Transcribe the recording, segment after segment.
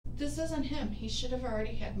this isn't him. He should have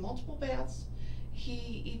already had multiple baths.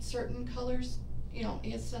 He eats certain colors, you know,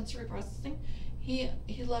 he has sensory processing. He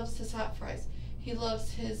loves his hot fries. He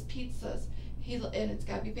loves his pizzas. And it's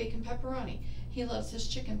gotta be bacon pepperoni. He loves his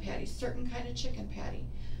chicken patty, certain kind of chicken patty.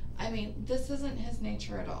 I mean, this isn't his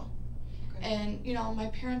nature at all. Okay. And, you know, my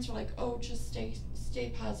parents are like, oh, just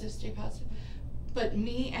stay positive, stay positive. But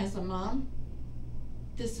me as a mom,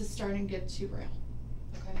 this is starting to get too real.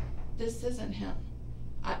 Okay. This isn't him.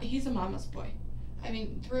 He's a mama's boy. I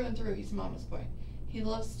mean, through and through, he's a mama's boy. He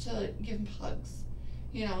loves to give him hugs,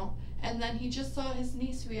 you know. And then he just saw his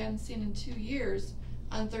niece, who he hadn't seen in 2 years,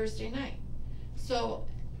 on Thursday night. So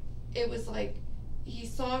it was like, he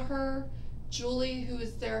saw her, Julie, who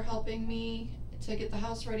was there helping me to get the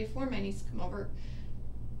house ready for my niece to come over.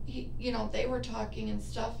 You know, they were talking and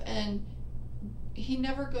stuff, and he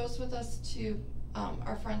never goes with us to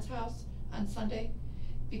our friend's house on Sunday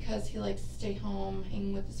because he likes to stay home,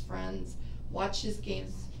 hang with his friends, watch his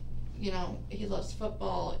games. You know, he loves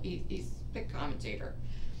football. He's a big commentator.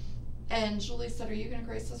 And Julie said, are you going to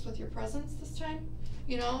grace us with your presence this time?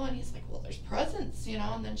 You know, and he's like, well, there's presents, you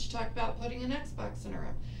know. And then she talked about putting an Xbox in her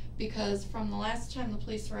room because from the last time the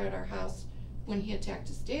police were at our house when he attacked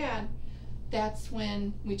his dad, that's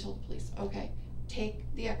when we told the police, okay, take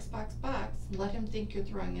the Xbox box, let him think you're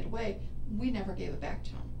throwing it away. We never gave it back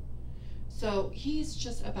to him. So he's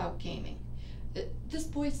just about gaming. This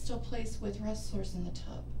boy still plays with wrestlers in the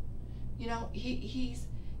tub. You know, he's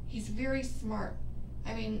very smart.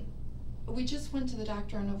 I mean, we just went to the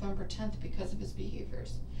doctor on November 10th because of his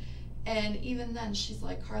behaviors. And even then, she's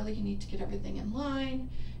like, Harley, you need to get everything in line.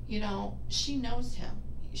 You know, she knows him.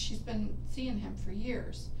 She's been seeing him for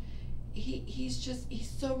years.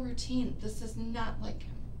 He's so routine. This is not like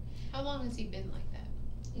him. How long has he been like that?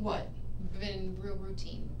 What? Been real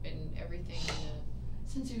routine, been everything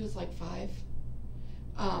since he was like 5.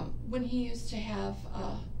 When he used to have,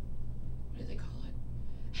 what do they call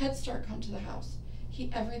it? Head Start come to the house.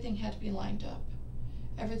 Everything had to be lined up.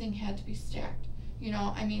 Everything had to be stacked. You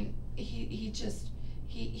know, I mean, he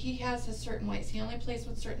has his certain ways. He only plays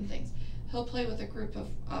with certain things. He'll play with a group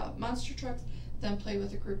of monster trucks, then play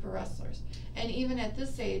with a group of wrestlers. And even at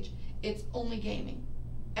this age, it's only gaming.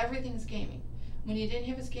 Everything's gaming. When he didn't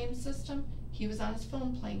have his game system, he was on his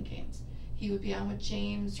phone playing games. He would be on with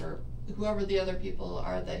James or whoever the other people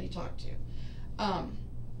are that he talked to.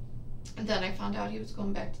 And then I found out he was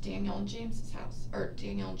going back to Danielle and James's house, or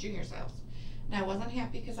Danielle and Junior's house. And I wasn't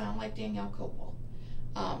happy because I don't like Danielle Copel.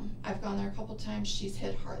 I've gone there a couple times. She's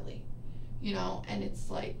hit Harley, you know, and it's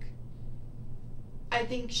like, I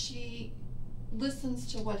think she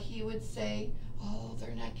listens to what he would say. Oh,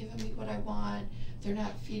 they're not giving me what I want. They're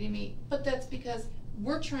not feeding me. But that's because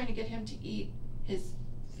we're trying to get him to eat his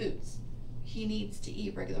foods. He needs to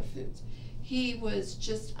eat regular foods. He was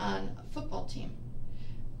just on a football team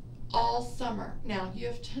all summer. Now, you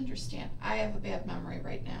have to understand, I have a bad memory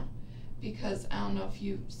right now because I don't know if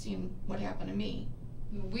you've seen what happened to me.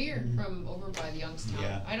 Weird from over by the Youngstown.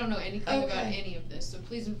 Yeah. I don't know anything about any of this, so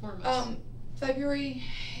please inform us. February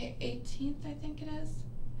 18th, I think it is,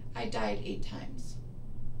 I died 8 times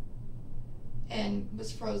and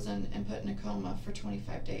was frozen and put in a coma for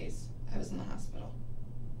 25 days. I was in the hospital.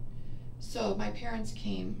 So my parents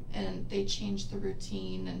came and they changed the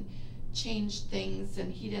routine and changed things,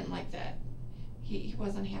 and he didn't like that. He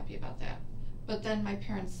wasn't happy about that. But then my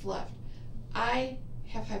parents left. I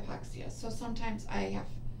have hypoxia, so sometimes I have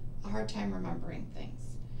a hard time remembering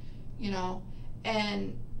things, you know.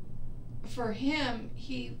 And for him,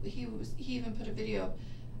 he even put a video,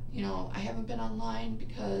 you know, I haven't been online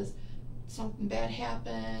because something bad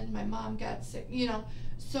happened, my mom got sick, you know.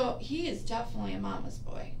 So he is definitely a mama's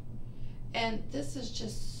boy. And this is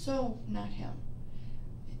just so not him.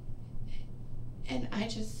 And I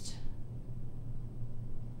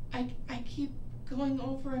keep going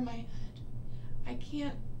over in my head. I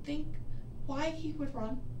can't think why he would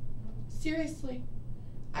run. Seriously,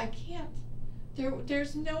 I can't.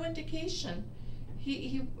 There's no indication.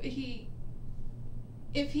 If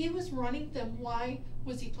he was running, then why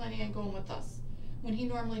was he planning on going with us when he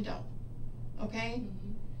normally don't? Okay?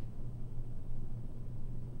 Mm-hmm.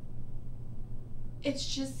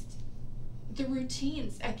 It's just the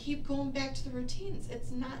routines. I keep going back to the routines.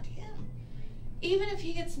 It's not him. Even if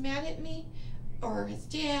he gets mad at me or his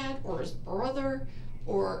dad or his brother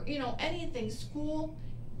or, you know, anything, school,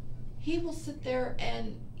 he will sit there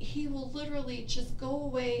and he will literally just go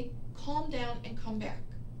away, calm down, and come back.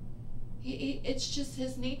 It's just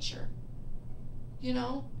his nature, you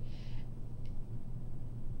know?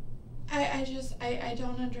 I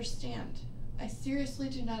don't understand. I seriously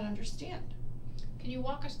do not understand. Can you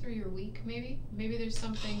walk us through your week, maybe? Maybe there's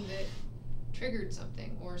something that triggered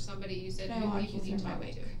something, or somebody you said Can I walk you people you through my talked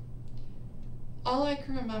week? to. All I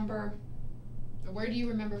can remember, Or where do you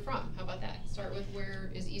remember from? How about that? Start with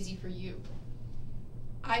where is easy for you.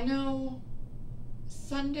 I know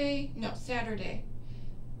Saturday,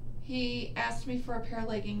 he asked me for a pair of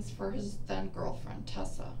leggings for his then girlfriend,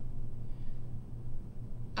 Tessa.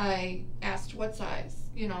 I asked what size,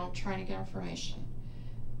 trying to get information.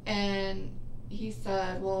 And he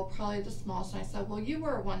said, well, probably the smallest. And I said, well, you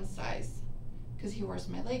wear one size, because he wears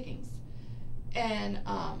my leggings. And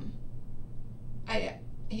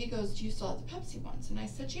he goes, do you still have the Pepsi ones? And I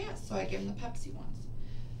said, yeah. So I gave him the Pepsi ones.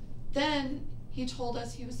 Then he told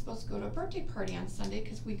us he was supposed to go to a birthday party on Sunday,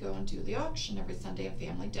 because we go and do the auction every Sunday, a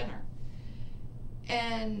family dinner.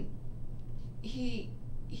 And he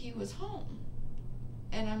was home.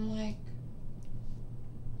 And I'm like,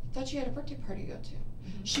 thought you had a birthday party to go to.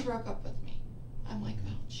 Mm-hmm. She broke up with me. I'm like,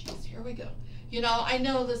 oh, jeez, here we go. I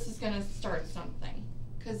know this is going to start something,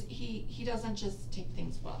 because he doesn't just take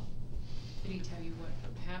things well. Did he tell you what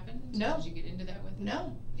happened? No. Did you get into that with him?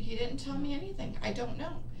 No, he didn't tell me anything. I don't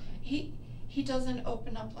know. Okay. He doesn't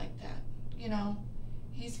open up like that,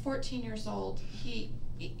 He's 14 years old. He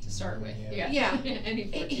To start with, yeah. Yeah. Any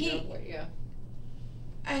 14-year-old boy, yeah.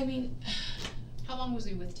 I mean, How long was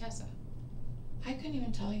he with Tessa? I couldn't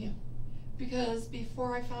even tell you, because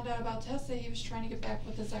before I found out about Tessa, he was trying to get back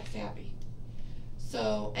with his ex Abby.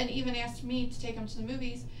 So, and even asked me to take him to the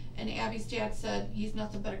movies, and Abby's dad said, he's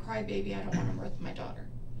nothing but a crybaby, I don't want him with my daughter.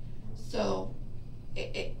 So,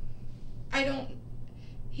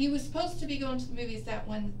 he was supposed to be going to the movies I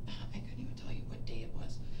couldn't even tell you what day it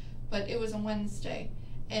was, but it was a Wednesday,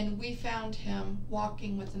 and we found him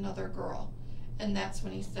walking with another girl, and that's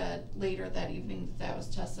when he said later that evening that was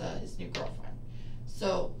Tessa, his new girlfriend.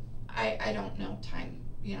 So, I don't know time,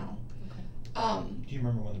 Okay. Do you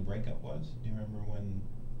remember when the breakup was? Do you remember when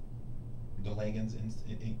the leggings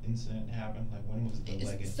incident happened? Like, when was the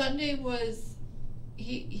leggings? Sunday was,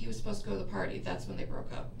 he was supposed to go to the party, that's when they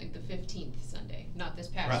broke up. Like the 15th Sunday, not this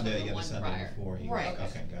past Right, one, the the one Sunday prior. before. Right.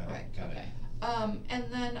 Okay, got it. And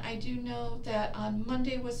then I do know that on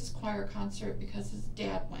Monday was his choir concert, because his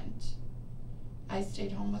dad went. I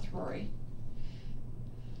stayed home with Rory.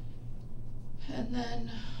 And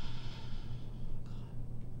then,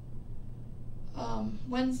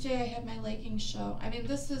 Wednesday I had my leggings show. I mean,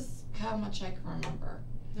 this is how much I can remember.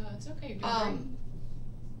 No, it's okay. You're doing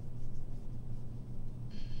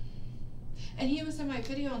great. And he was in my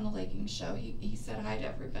video on the leggings show. He said hi to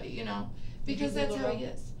everybody, because that's how he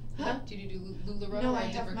is. Huh? Did you do LuLaRoe No, or I a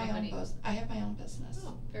have different my company? I have my own business.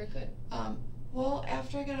 Oh, very good. Well,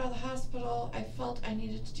 after I got out of the hospital, I felt I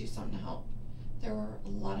needed to do something to help. There were a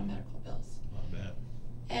lot of medical bills. I bet.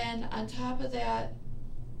 And on top of that,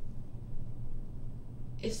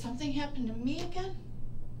 if something happened to me again,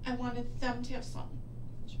 I wanted them to have something.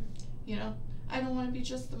 Sure. I don't want to be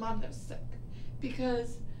just the mom that was sick.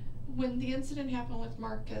 Because when the incident happened with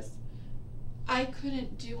Marcus, I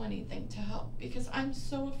couldn't do anything to help, because I'm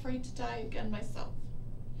so afraid to die again myself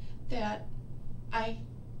that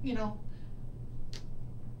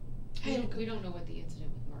We don't know what the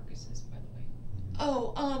incident with Marcus is, by the way.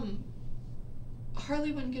 Oh,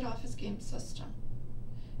 Harley wouldn't get off his game system.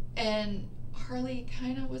 And Harley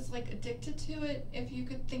kind of was like addicted to it, if you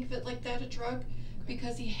could think of it like that, a drug,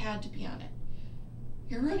 because he had to be on it.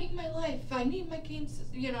 You're ruining my life. I need my game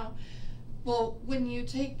system, Well, when you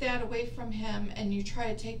take that away from him and you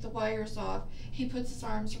try to take the wires off, he puts his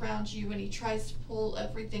arms around you and he tries to pull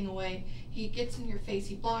everything away. He gets in your face,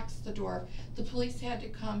 he blocks the door. The police had to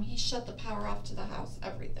come, he shut the power off to the house,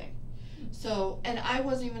 everything. So, and I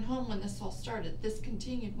wasn't even home when this all started. This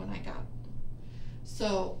continued when I got home.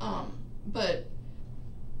 So, but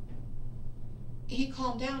he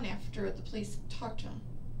calmed down after the police talked to him.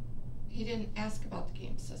 He didn't ask about the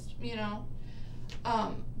game system,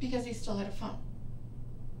 because he still had a phone.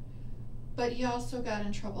 But he also got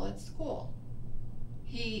in trouble at school.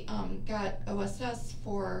 He got OSS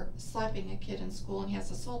for slapping a kid in school, and he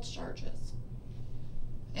has assault charges.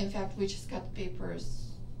 In fact, we just got the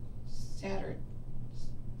papers Saturday.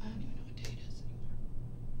 I don't even know what day it is anymore.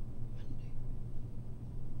 Monday.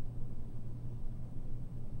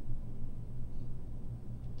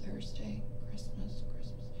 Thursday, Christmas.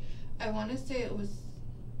 I want to say it was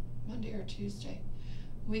Monday or Tuesday.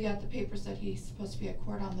 We got the papers that he's supposed to be at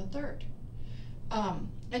court on the 3rd.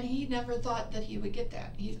 And he never thought that he would get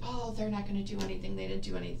that. They're not going to do anything. They didn't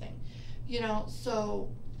do anything. So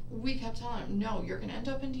we kept telling him, no, you're going to end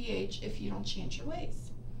up in DH if you don't change your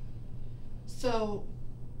ways. So,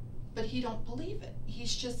 but he don't believe it.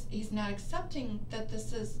 He's not accepting that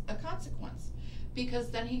this is a consequence.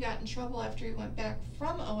 because then he got in trouble after he went back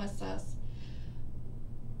from OSS.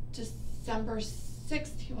 December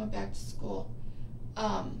 6th, he went back to school.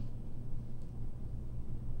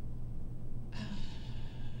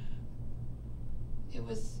 It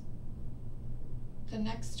was the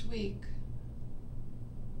next week.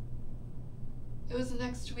 It was the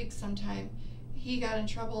next week sometime. He got in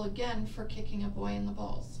trouble again for kicking a boy in the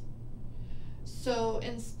balls. So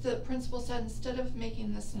the principal said instead of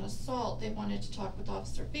making this an assault, they wanted to talk with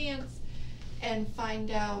Officer Vance and find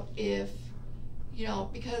out if, you know,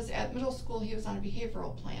 because at middle school he was on a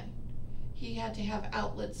behavioral plan. He had to have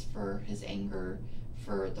outlets for his anger,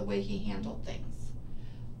 for the way he handled things.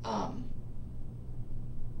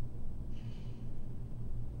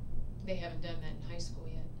 They haven't done that in high school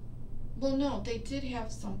yet. Well, no, they did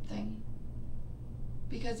have something,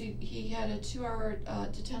 because he had a 2-hour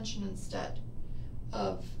detention instead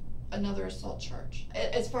of another assault charge,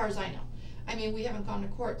 as far as I know. I mean, we haven't gone to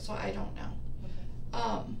court, so I don't know.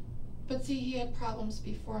 Okay. But see, he had problems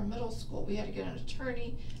before in middle school. We had to get an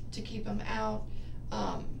attorney to keep him out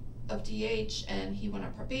of DH, and he went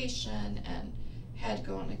on probation and had to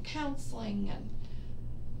go into counseling,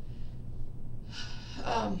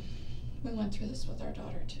 and we went through this with our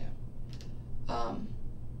daughter too.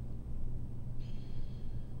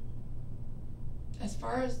 As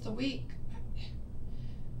far as the week,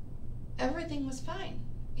 everything was fine.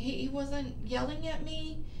 He wasn't yelling at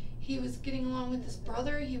me. He was getting along with his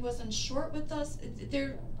brother. He wasn't short with us.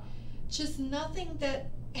 There, just nothing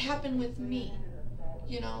that happened with me,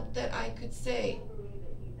 you know, that I could say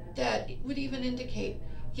that would even indicate,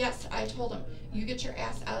 yes, I told him, you get your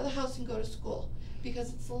ass out of the house and go to school,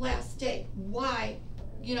 because it's the last day. Why,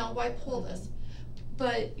 you know, why pull this?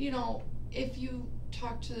 But, you know, if you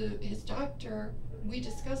talk to his doctor, we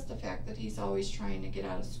discussed the fact that he's always trying to get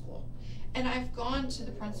out of school. And I've gone to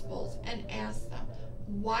the principals and asked them,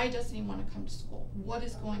 why doesn't he want to come to school? What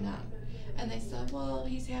is going on? And they said, well,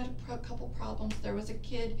 he's had a couple problems. There was a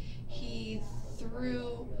kid, he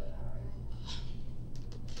threw,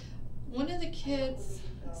 one of the kids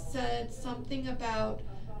said something about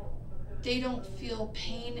they don't feel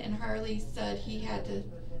pain, and Harley said he had to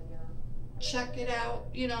check it out,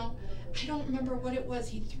 you know. I don't remember what it was.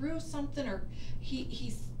 He threw something, or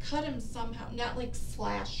he cut him somehow, not like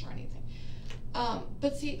slash or anything.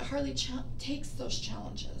 But see, Harley takes those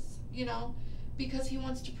challenges, you know, because he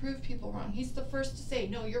wants to prove people wrong. He's the first to say,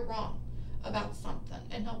 no, you're wrong about something,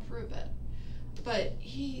 and he'll prove it. But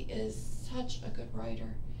he is such a good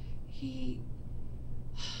writer. He's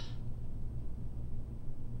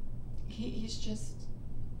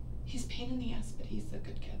pain in the ass, but he's a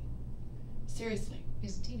good kid. Seriously.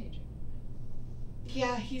 He's a teenager.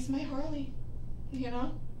 Yeah, he's my Harley, you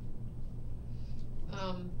know?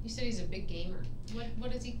 You said he's a big gamer.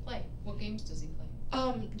 What does he play? What games does he play?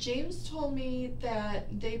 James told me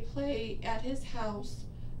that they play at his house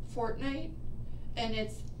Fortnite, and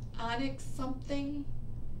it's Onyx something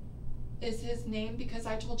is his name, because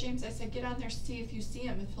I told James, I said, get on there, see if you see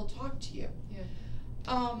him, if he'll talk to you.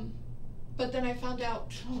 Yeah. But then I found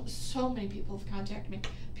out so many people have contacted me.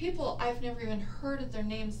 People I've never even heard of their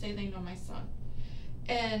names say they know my son.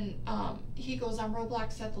 And he goes on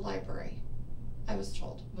Roblox at the library, I was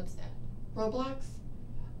told. What's that? Roblox?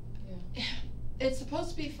 Yeah. It's supposed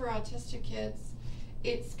to be for autistic kids.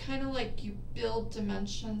 It's kind of like you build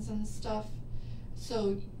dimensions and stuff.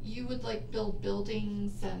 So you would like build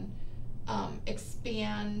buildings and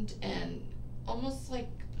expand, and almost like,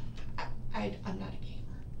 I'm not a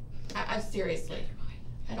gamer. I seriously.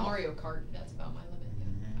 I don't. Mario Kart, that's about my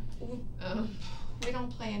limit. Yeah. We don't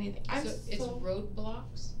play anything. So it's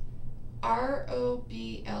Roblox? Roblox.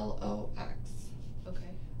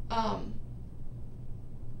 Okay.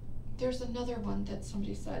 There's another one that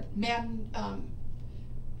somebody said. Madam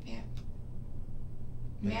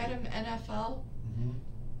NFL.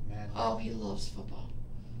 Oh, he loves football.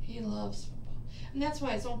 He loves football. And that's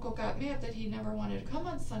why his uncle got mad that he never wanted to come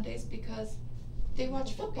on Sundays, because they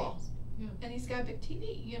watch football. Yeah. And he's got a big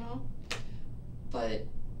TV, you know. But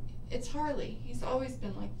it's Harley. He's always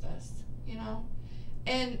been like this, you know.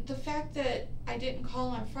 And the fact that I didn't call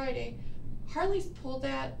on Friday, Harley's pulled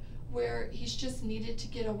that where he's just needed to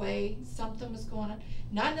get away. Something was going on.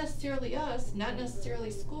 Not necessarily us, not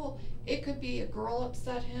necessarily school. It could be a girl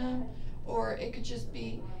upset him, or it could just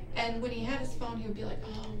be, and when he had his phone, he would be like,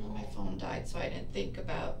 oh, well, my phone died, so I didn't think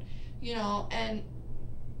about, you know, and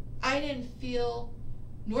I didn't feel,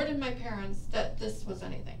 nor did my parents, that this was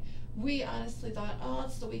anything. We honestly thought, oh,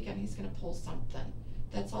 it's the weekend, he's going to pull something.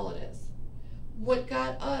 That's all it is. What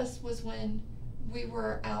got us was when we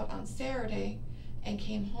were out on Saturday and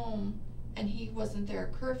came home and he wasn't there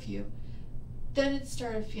at curfew. then it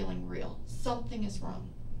started feeling real. Something is wrong.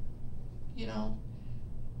 You know?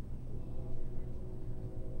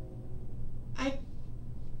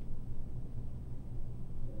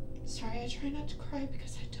 Sorry, I try not to cry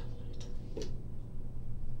because I don't want to.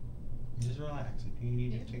 Just relax. If you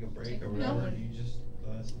need to take a break or No. whatever, you just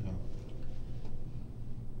let us know.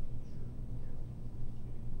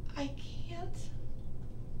 I can't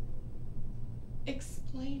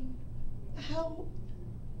explain how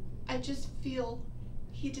I just feel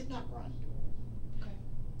he did not run. Okay.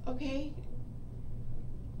 Okay?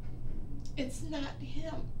 It's not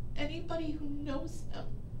him. Anybody who knows him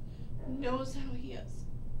knows how he is.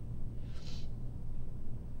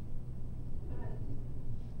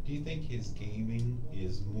 Do you think his gaming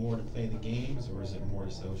is more to play the games, or is it more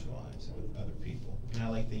to socialize with other people? You know,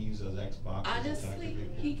 like they use those Xboxes to talk to Honestly,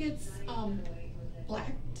 people? he gets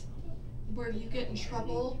blacked, where you get in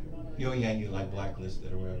trouble. Oh yeah, you like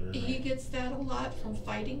blacklisted or whatever. He Right? gets that a lot from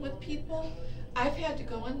fighting with people. I've had to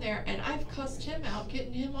go in there and I've cussed him out,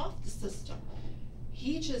 getting him off the system.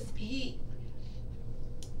 He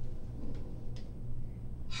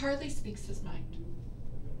hardly speaks his mind.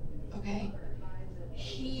 Okay?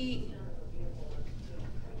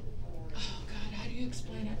 Oh God, how do you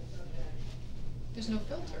explain it? There's no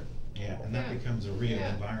filter. Yeah, and that Yeah. becomes a real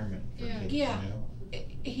Yeah. environment for Yeah. kids, Yeah. you know?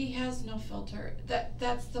 He has no filter.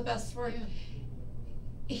 That's the best word. Yeah.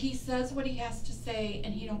 He says what he has to say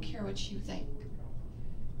and he don't care what you think.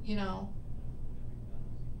 You know?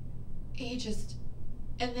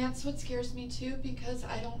 And that's what scares me too, because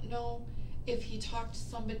I don't know if he talked to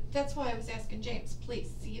somebody. That's why I was asking James,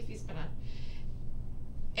 please see if he's gonna.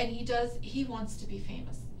 And he wants to be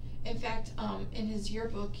famous. In fact, in his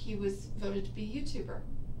yearbook, he was voted to be a YouTuber.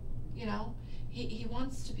 You know? He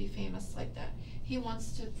wants to be famous like that. He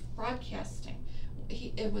wants to broadcasting.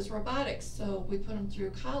 It was robotics, so we put him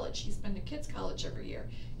through college. He's been to kids college every year.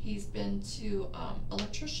 He's been to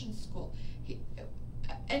electrician school.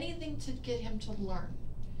 Anything to get him to learn,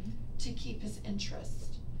 to keep his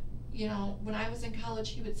interest. You know, when I was in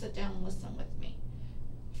college, he would sit down and listen with me.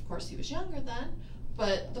 Of course, he was younger then,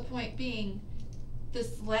 but the point being,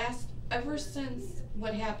 ever since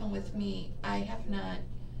what happened with me, I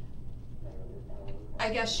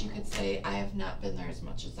guess you could say I have not been there as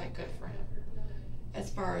much as I could for him. As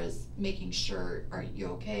far as making sure, are you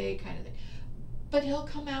okay, kind of thing. But he'll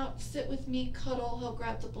come out, sit with me, cuddle, he'll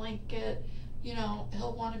grab the blanket, you know,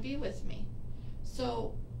 he'll want to be with me.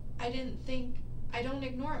 So I don't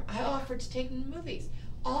ignore him. I offered to take him to movies.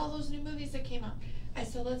 All those new movies that came out. I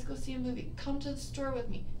said, let's go see a movie. Come to the store with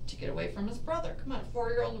me to get away from his brother. Come on, a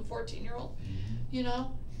 4-year-old and a 14-year-old. Mm-hmm. You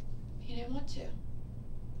know? He didn't want to.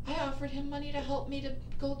 I offered him money to help me to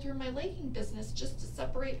go through my legging business just to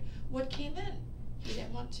separate what came in. He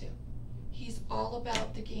didn't want to. He's all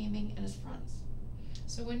about the gaming and his friends.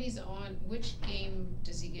 So when he's on, which game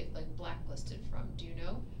does he get like blacklisted from? Do you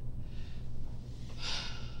know?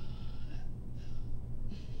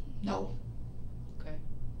 No. Okay.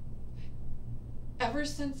 Ever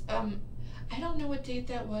since, I don't know what date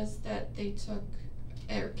that was that they took,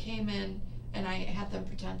 or came in, and I had them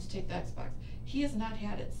pretend to take the Xbox. He has not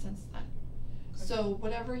had it since then. Okay. So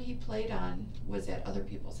whatever he played on was at other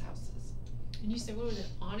people's houses. And you said, what was it,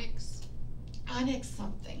 Onyx? Onyx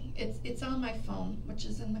something. It's on my phone, which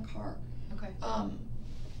is in the car. Okay.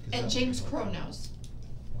 And James Crow knows.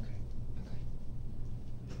 Okay.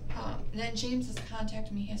 And then James has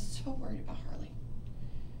contacted me. He's so worried about Harley.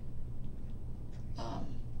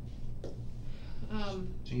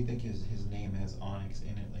 So you think his name has Onyx in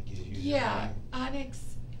it, like his username? Yeah, Onyx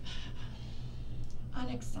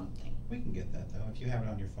something. We can get that though. If you have it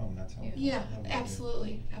on your phone, that's helpful. Yeah, That'll be good.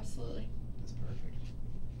 absolutely. That's perfect.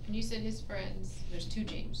 And you said his friends, there's 2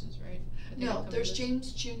 Jameses, right? But they don't No, come there's with-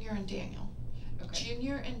 James Jr. and Daniel. Okay.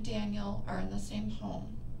 Junior and Daniel are in the same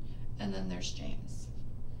home, and then there's James.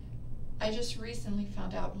 I just recently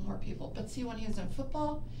found out more people, but see, when he was in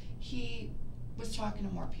football, he was talking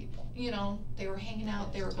to more people. You know, they were hanging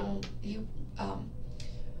out, they were going,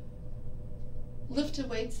 lifted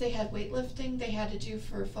weights, they had weightlifting they had to do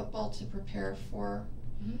for football to prepare for,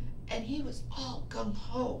 and he was all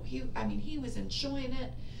gung-ho. He was enjoying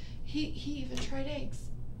it. He even tried eggs.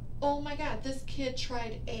 Oh my God, this kid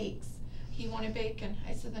tried eggs. He wanted bacon.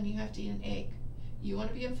 I said, then you have to eat an egg. You want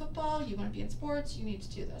to be in football, you want to be in sports, you need to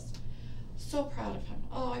do this. So proud of him.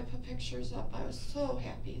 Oh, I put pictures up. I was so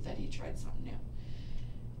happy that he tried something new.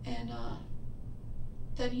 And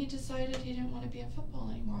then he decided he didn't want to be in football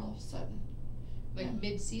anymore all of a sudden. Like Yeah.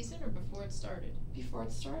 mid-season or before it started? Before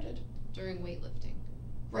it started. During weightlifting?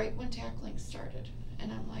 Right when tackling started.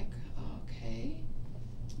 And I'm like, okay.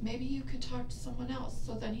 maybe you could talk to someone else.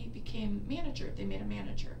 So then he became manager. They made a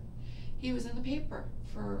manager. He was in the paper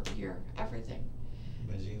for a year, everything.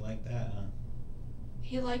 But he liked that, huh?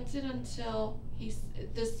 He liked it until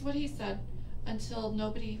this is what he said, until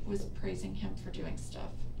nobody was praising him for doing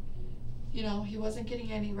stuff. You know, he wasn't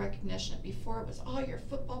getting any recognition. Before it was, oh, you're a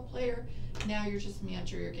football player. Now you're just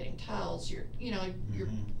manager, you're getting towels, you're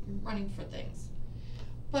running for things.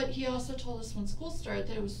 But he also told us when school started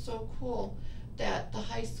that it was so cool that the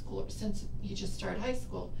high school, since he just started high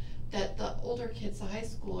school, that the older kids, the high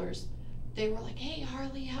schoolers, they were like, hey,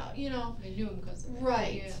 Harley, how, you know. They knew him because of that.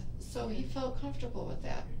 Right. Yeah. So he felt comfortable with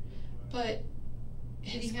that. But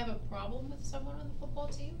did he have a problem with someone on the football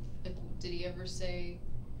team? Like, did he ever say,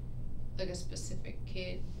 like, a specific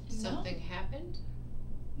kid, something happened?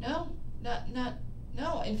 No,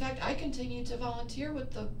 no. In fact, I continued to volunteer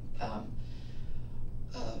with the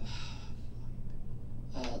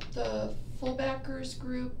fullbackers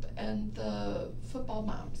group and the football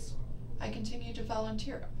moms. I continued to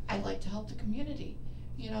volunteer. I like to help the community,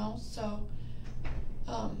 you know, so,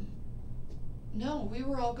 no, we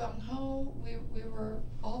were all gung-ho. We were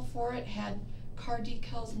all for it, had car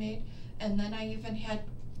decals made, and then I even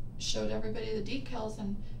showed everybody the decals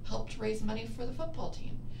and helped raise money for the football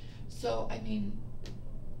team. So, I mean,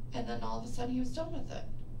 and then all of a sudden he was done with it.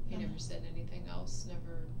 He never said anything else,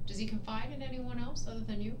 never, does he confide in anyone else other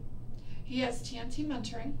than you? He has TNT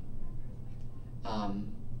mentoring,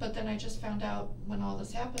 but then I just found out when all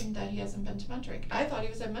this happened that he hasn't been to mentoring. I thought he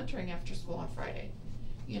was at mentoring after school on Friday,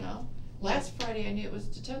 you know? Last Friday I knew it was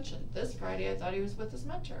detention. This Friday I thought he was with his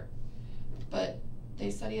mentor. But they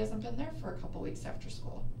said he hasn't been there for a couple weeks after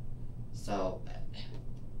school. So,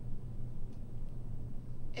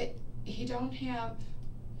 he don't have,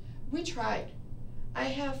 we tried. I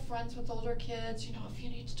have friends with older kids, you know, if you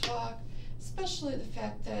need to talk, especially the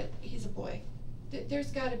fact that he's a boy.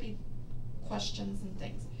 There's gotta be questions and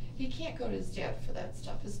things. He can't go to his dad for that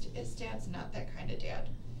stuff. His dad's not that kind of dad.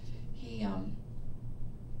 He, Have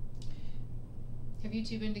you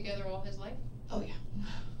two been together all his life? oh yeah.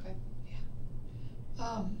 Okay.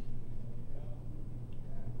 Yeah.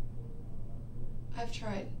 I've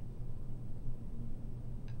tried.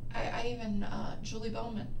 I even, Julie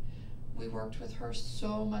Bowman, we worked with her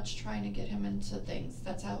so much trying to get him into things.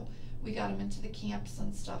 That's how we got him into the camps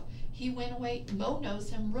and stuff. He went away. Mo knows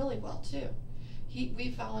him really well too.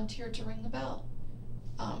 We volunteered to ring the bell,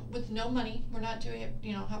 with no money. We're not doing it,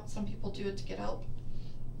 you know, how some people do it to get help.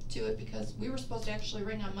 Do it because we were supposed to actually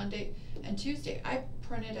ring on Monday and Tuesday. I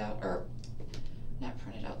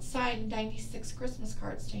signed 96 Christmas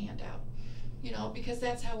cards to hand out, you know, because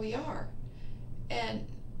that's how we are. And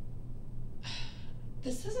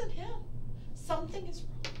this isn't him. Something is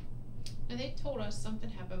wrong. And they told us something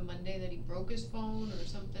happened Monday, that he broke his phone or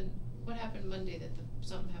something. What happened Monday that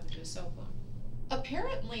something happened to his cell phone?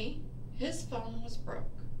 Apparently, his phone was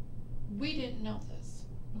broke. We didn't know this.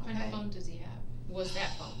 What kind of phone does he have? Was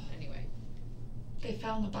that phone, anyway? They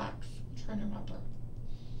found the box. I'm trying to remember.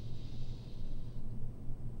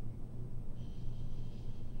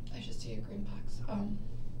 I just see a green box. Damn.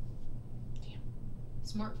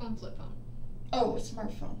 Smartphone, flip phone? Oh, a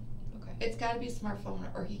smartphone. Okay. It's gotta be a smartphone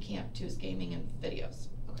or he can't do his gaming and videos.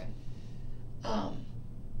 Okay. What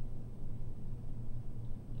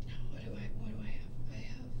do I have?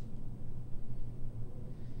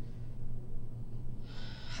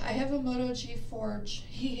 I have a Moto G Forge.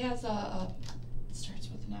 He has it starts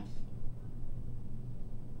with an F.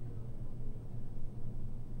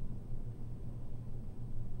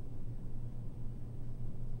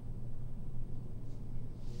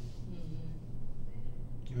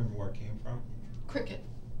 Do you remember where it came from? Cricket.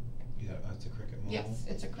 Yeah, it's a Cricket mobile. Yes,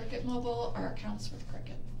 it's a Cricket mobile. Our account's with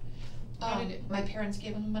Cricket. How did it my break? parents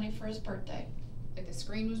gave him the money for his birthday. Like the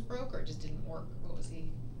screen was broke or it just didn't work? What was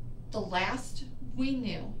he? The last we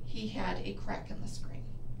knew, he had a crack in the screen.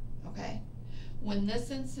 Okay? When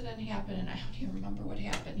this incident happened, and I don't even remember what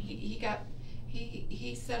happened,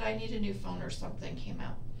 he said, I need a new phone or something came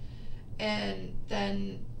out. And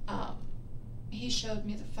then he showed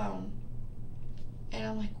me the phone. And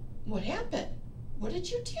I'm like, what happened? What did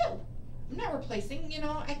you do? I'm not replacing, you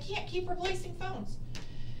know, I can't keep replacing phones.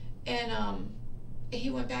 And he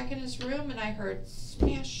went back in his room and I heard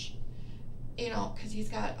smash, you know, because he's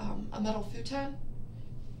got a metal futon.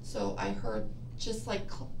 So I heard just like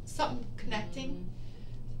something connecting.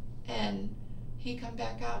 And he come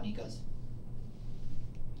back out and he goes,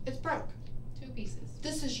 it's broke. 2 pieces.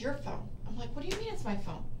 This is your phone. I'm like, what do you mean it's my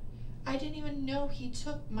phone? I didn't even know he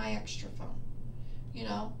took my extra phone. You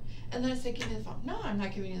know? And then I said, give me the phone. No, I'm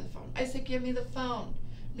not giving you the phone. I said, give me the phone.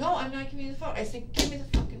 No, I'm not giving you the phone. I said, give me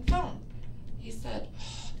the fucking phone. He said,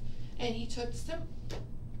 oh, and he took the SIM.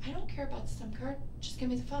 I don't care about the SIM card. Just give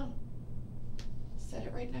me the phone. Set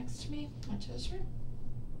it right next to me. Went to his room.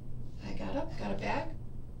 I got up, got a bag,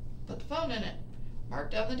 put the phone in it,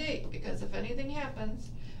 marked down the date because if anything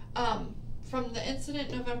happens, from the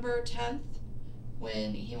incident November 10th,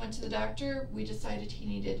 when he went to the doctor, we decided he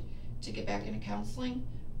needed to get back into counseling,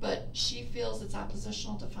 but she feels it's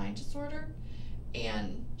oppositional defiant disorder,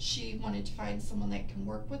 and she wanted to find someone that can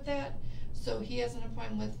work with that. So he has an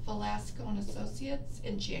appointment with Velasco and Associates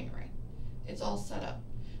in January. It's all set up.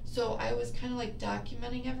 So I was kind of like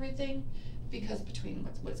documenting everything, because between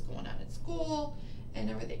what's going on at school and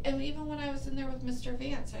everything, and even when I was in there with Mr.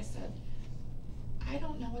 Vance, I said, I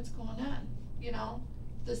don't know what's going on, you know,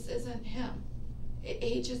 this isn't him.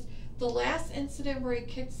 He just, the last incident where he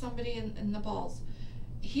kicked somebody in the balls,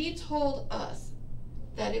 he told us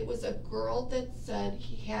that it was a girl that said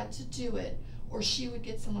he had to do it or she would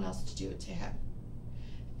get someone else to do it to him.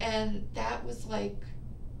 And that was like,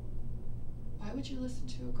 why would you listen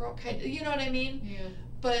to a girl, kind of, you know what I mean? Yeah.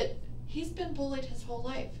 But he's been bullied his whole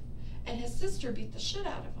life, and his sister beat the shit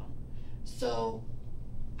out of him. So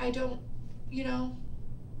I don't, you know,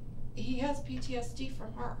 he has PTSD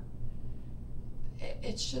from her.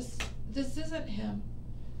 It's just, this isn't him.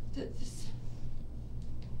 This.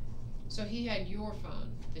 So he had your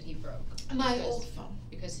phone that he broke? My old phone.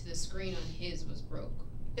 Because the screen on his was broke.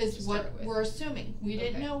 Is what we're assuming. We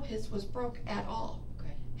didn't Okay. know his was broke at all.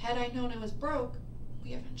 Okay. Had I known it was broke,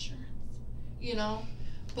 we have insurance, you know?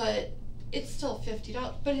 But it's still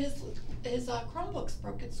 $50. But his Chromebooks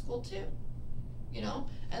broke at school too, you know?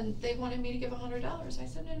 And they wanted me to give $100. I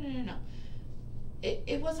said, no.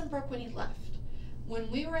 It wasn't broke when he left. When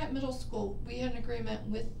we were at middle school, we had an agreement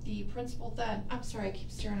with the principal then. I'm sorry, I keep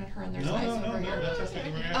staring at her and there's eyes over here. No, that's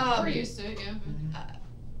okay. We're used to it, yeah.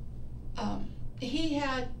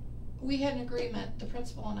 We had an agreement, the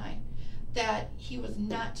principal and I, that he was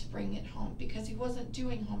not to bring it home because he wasn't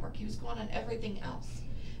doing homework. He was going on everything else.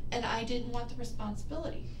 And I didn't want the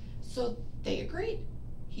responsibility. So they agreed.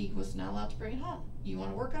 He was not allowed to bring it home. You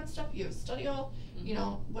want to work on stuff, you have a study hall, you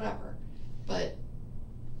know, whatever. But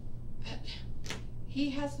he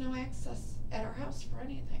has no access at our house for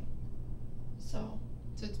anything. So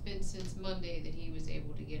it's been since Monday that he was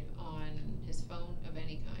able to get on his phone of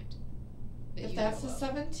any kind? If that's the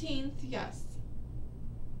 17th, yes.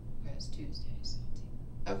 Okay, it's Tuesday,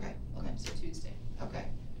 17th. Okay. So Tuesday. Okay.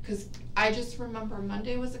 Because I just remember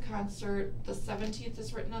Monday was a concert, the 17th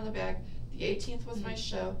is written on the bag, the 18th was my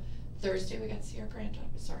show, Thursday we got to see our granddaughter.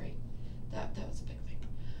 Sorry, that was a big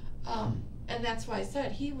thing. And that's why I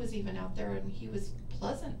said he was even out there and he was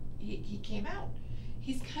pleasant. He came out.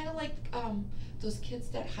 He's kind of like those kids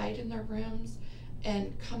that hide in their rooms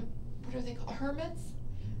and come, what are they called, hermits?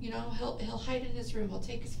 You know, he'll hide in his room, he'll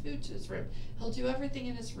take his food to his room, he'll do everything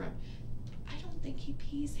in his room. I don't think he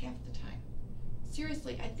pees half the time.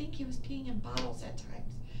 Seriously, I think he was peeing in bottles at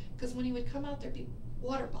times. Because when he would come out, there'd be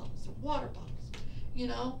water bottles, you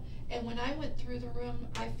know? And when I went through the room,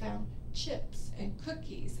 I found chips and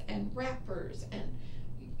cookies and wrappers and,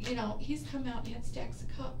 you know, he's come out and had stacks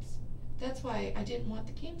of cups. That's why I didn't want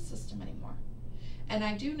the game system anymore. And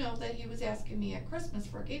I do know that he was asking me at Christmas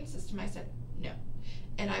for a game system. I said, no.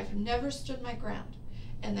 And I've never stood my ground.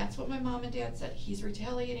 And that's what my mom and dad said. He's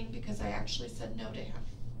retaliating because I actually said no to him.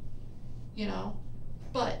 You know?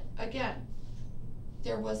 But, again,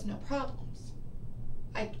 there was no problems.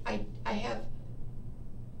 I have,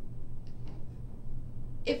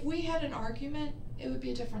 if we had an argument, it would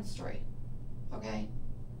be a different story. Okay?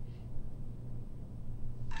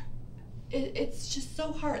 It's just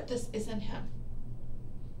so hard. This isn't him.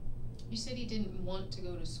 You said he didn't want to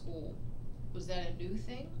go to school. Was that a new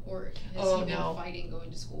thing, or has he been fighting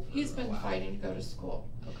going to school for He's a been while? fighting to go to school.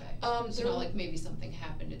 Okay. So not like maybe something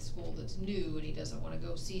happened at school that's new and he doesn't want to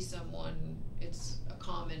go see someone. It's a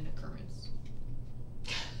common occurrence.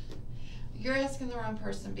 You're asking the wrong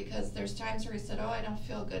person, because there's times where he said, oh, I don't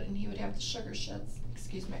feel good, and he would have the sugar shits,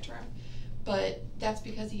 excuse my term, but that's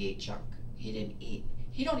because he ate junk. He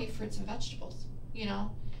don't eat fruits and vegetables, you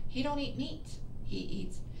know? He don't eat meat. He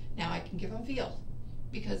eats, now I can give him veal,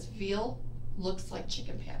 because veal looks like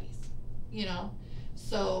chicken patties, you know?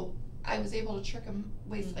 So I was able to trick him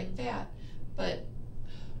ways like that, but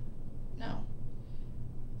no.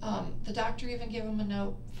 The doctor even gave him a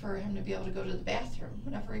note for him to be able to go to the bathroom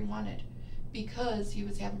whenever he wanted, because he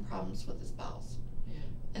was having problems with his bowels. Yeah.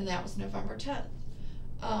 And that was November 10th.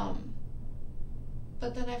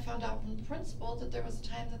 But then I found out from the principal that there was a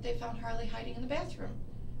time that they found Harley hiding in the bathroom,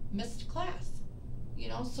 missed class, you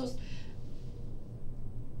know? So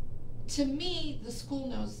to me, the school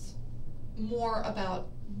knows more about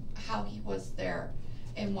how he was there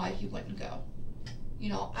and why he wouldn't go. You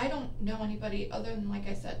know, I don't know anybody other than, like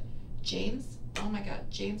I said, James. Oh my God,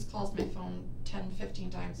 James calls my phone 10, 15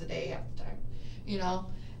 times a day half the time, you know,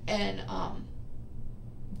 and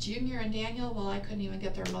Junior and Daniel, well, I couldn't even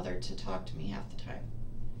get their mother to talk to me half the time,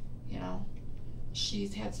 you know.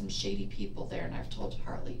 She's had some shady people there, and I've told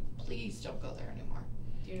Harley, please don't go there anymore.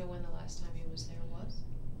 Do you know when the last time he was there was?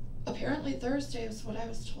 Apparently Thursday is what I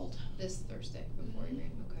was told. This Thursday, before he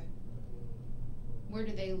ran, okay. Where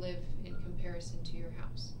do they live in comparison to your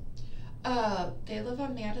house? They live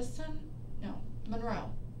on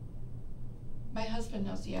Monroe. My husband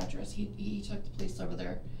knows the address. He took the police over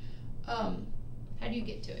there. How do you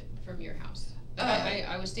get to it from your house?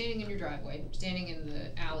 I was standing in your driveway, standing in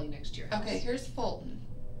the alley next to your house. Okay, here's Fulton.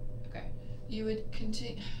 Okay. You would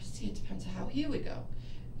continue, see, it depends on how he would go.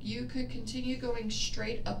 You could continue going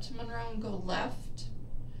straight up to Monroe and go left,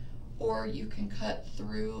 or you can cut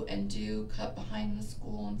through and cut behind the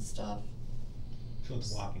school and stuff. So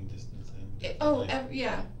it's walking distance then?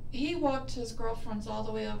 Yeah. He walked his girlfriend's all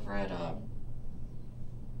the way over at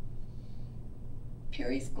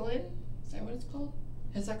Perry's Glen. Is that what it's called?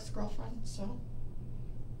 His ex-girlfriend, so.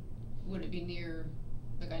 Would it be near,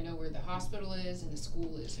 like, I know where the hospital is and the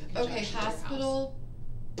school is in conjunction Okay, with your hospital,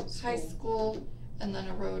 house. high school, and then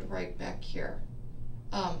a road right back here.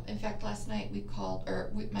 In fact, last night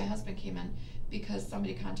my husband came in because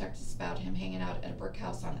somebody contacted us about him hanging out at a brick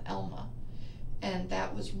house on Elma. And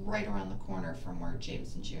that was right around the corner from where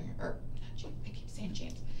James and Junior, or not James, I keep saying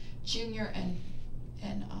James, Junior and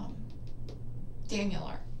Daniel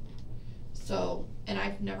are. So, and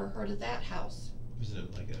I've never heard of that house. Was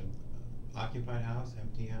it like a occupied house,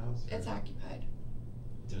 empty house? It's occupied.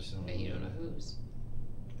 But you don't know whose.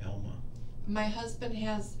 Elma. My husband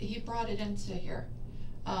he brought it into here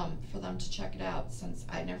for them to check it out, since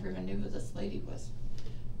I never even knew who this lady was.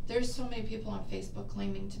 There's so many people on Facebook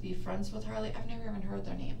claiming to be friends with Harley. I've never even heard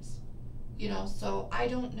their names. You know, so I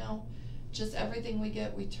don't know. Just everything we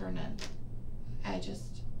get, we turn in.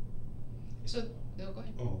 So, no, go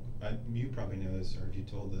ahead. Oh, you probably know this, or if you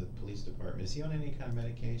told the police department. Is he on any kind of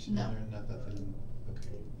medication? No. Or nothing?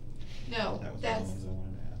 Okay. No, That was one of the ones I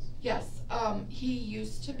wanted to ask. Yes, he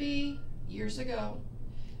used to be years ago,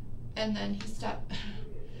 and then he stopped.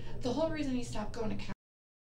 The whole reason he stopped going to